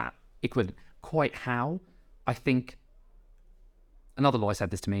 It's that equivalent. Quite how, I think. Another lawyer said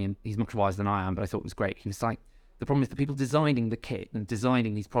this to me, and he's much wiser than I am, but I thought it was great. He was like, the problem is the people designing the kit and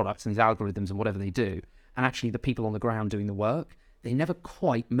designing these products and these algorithms and whatever they do, and actually the people on the ground doing the work, they never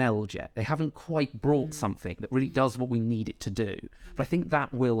quite meld yet. They haven't quite brought something that really does what we need it to do. But I think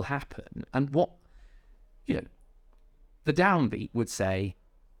that will happen. And what, the downbeat would say,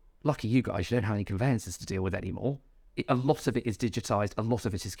 lucky you guys, you don't have any conveyances to deal with anymore. A lot of it is digitized, a lot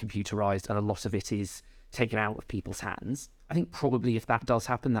of it is computerized, and a lot of it is taken out of people's hands. I think probably if that does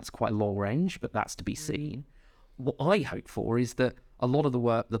happen, that's quite long range, but that's to be seen. What I hope for is that a lot of the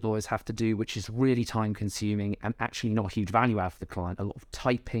work that lawyers have to do, which is really time consuming and actually not a huge value out for the client, a lot of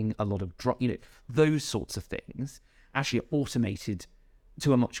typing, a lot of, those sorts of things actually are automated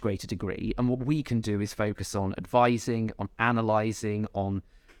to a much greater degree. And what we can do is focus on advising, on analysing, on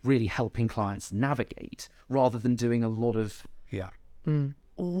really helping clients navigate, rather than doing a lot of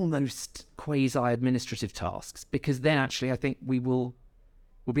almost quasi-administrative tasks. Because then actually I think we'll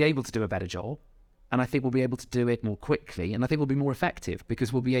be able to do a better job. And I think we'll be able to do it more quickly. And I think we'll be more effective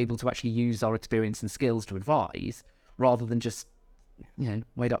because we'll be able to actually use our experience and skills to advise, rather than just,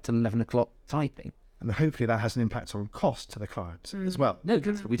 wait up till 11 o'clock typing. And hopefully that has an impact on cost to the client as well. No,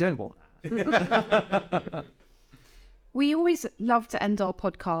 we don't want that. We always love to end our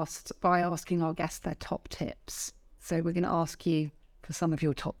podcast by asking our guests their top tips. So we're going to ask you for for some of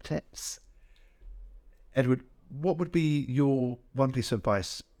your top tips. Edward, what would be your one piece of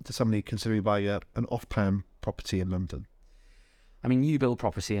advice to somebody considering buying an off-plan property in London? I mean, new build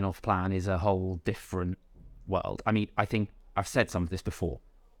property and off-plan is a whole different world. I mean, I think I've said some of this before.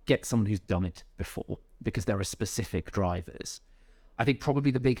 Get someone who's done it before, because there are specific drivers. I think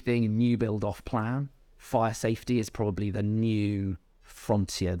probably the big thing in new build off-plan, fire safety is probably the new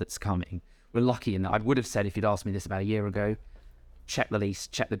frontier that's coming. We're lucky in that. I would have said, if you'd asked me this about a year ago, check the lease,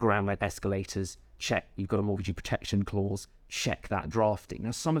 check the ground rent escalators, check you've got a mortgagee protection clause, check that drafting.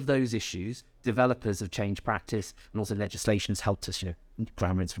 Now, some of those issues, developers have changed practice, and also legislation has helped us.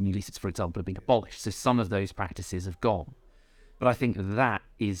 Ground rents from new leases, for example, have been abolished. So some of those practices have gone. But I think that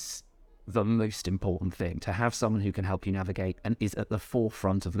is the most important thing, to have someone who can help you navigate and is at the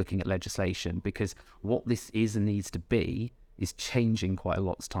forefront of looking at legislation, because what this is and needs to be is changing quite a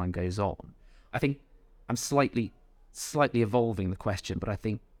lot as time goes on. I think I'm slightly evolving the question, but I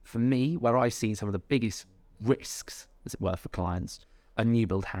think for me, where I've seen some of the biggest risks, as it were, for clients, are new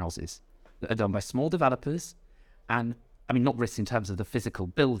build houses that are done by small developers. And I mean, not risks in terms of the physical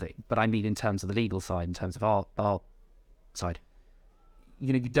building, but I mean in terms of the legal side, in terms of our side.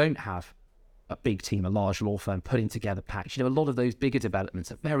 You don't have a big team, a large law firm putting together packs. A lot of those bigger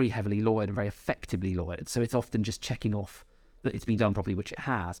developments are very heavily lawyered and very effectively lawyered. So it's often just checking off that it's been done properly, which it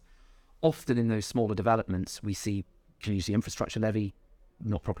has. Often in those smaller developments, we see community infrastructure levy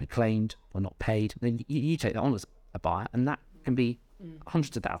not properly claimed or not paid. Then you take that on as a buyer, and that can be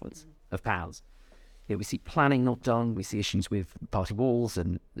hundreds of thousands of pounds. We see planning not done. We see issues with party walls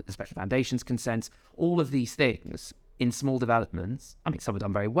and special foundations consents. All of these things in small developments, I mean, some are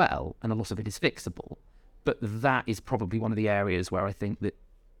done very well, and a lot of it is fixable. But that is probably one of the areas where I think that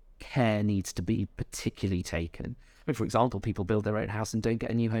care needs to be particularly taken. I mean, for example, people build their own house and don't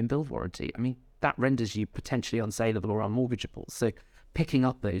get a new home build warranty. I mean, that renders you potentially unsaleable or unmortgageable. So picking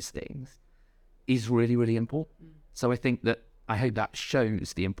up those things is really, really important. So I think that, I hope that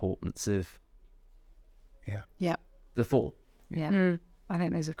shows the importance of the thought. Yeah. I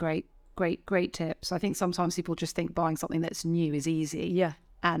think those are great tips. I think sometimes people just think buying something that's new is easy,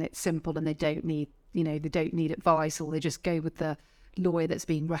 and it's simple, and they don't need advice, or they just go with the lawyer that's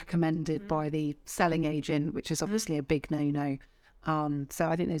been recommended by the selling agent, which is obviously a big no-no. So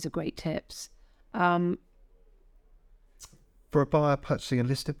I think those are great tips. For a buyer purchasing a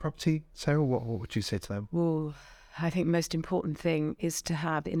listed property, Sarah, what would you say to them? Well, I think the most important thing is to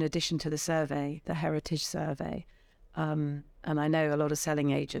have, in addition to the survey, the heritage survey. And I know a lot of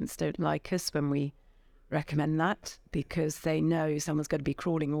selling agents don't like us when we recommend that, because they know someone's going to be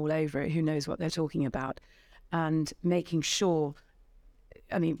crawling all over it, who knows what they're talking about. And making sure,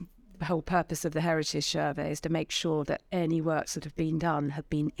 I mean, the whole purpose of the heritage survey is to make sure that any works that have been done have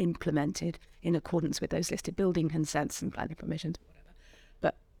been implemented in accordance with those listed building consents and planning permissions, whatever.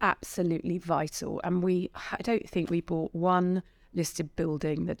 But absolutely vital. And I don't think we bought one listed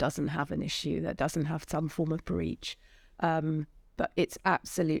building that doesn't have an issue, that doesn't have some form of breach. But it's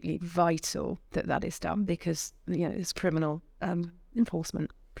absolutely vital that is done, because there's criminal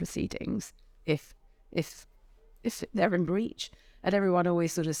enforcement proceedings if they're in breach. And everyone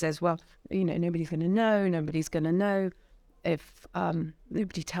always sort of says, well, nobody's going to know if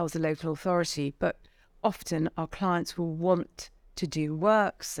nobody tells the local authority. But often our clients will want to do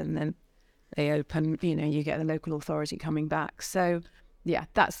works, and then they open, you get the local authority coming back. So yeah,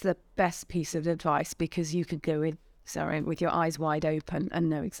 that's the best piece of advice, because you could go in, with your eyes wide open and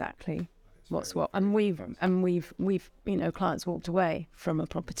know exactly what's what. And we've clients walked away from a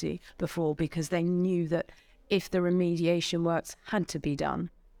property before because they knew that if the remediation works had to be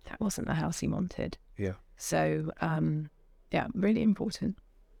done, that wasn't the house he wanted. Yeah. So, really important.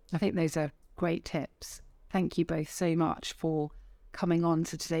 I think those are great tips. Thank you both so much for coming on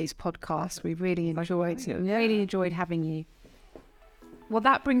to today's podcast. We really enjoyed having you. Well,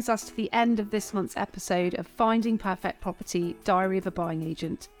 that brings us to the end of this month's episode of Finding Perfect Property, Diary of a Buying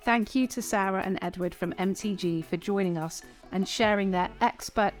Agent. Thank you to Sarah and Edward from MTG for joining us and sharing their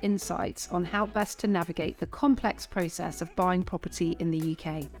expert insights on how best to navigate the complex process of buying property in the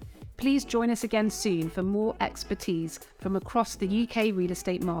UK. Please join us again soon for more expertise from across the UK real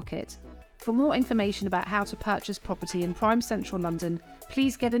estate market. For more information about how to purchase property in prime central London,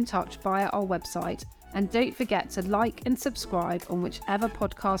 please get in touch via our website. And don't forget to like and subscribe on whichever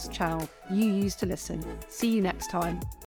podcast channel you use to listen. See you next time.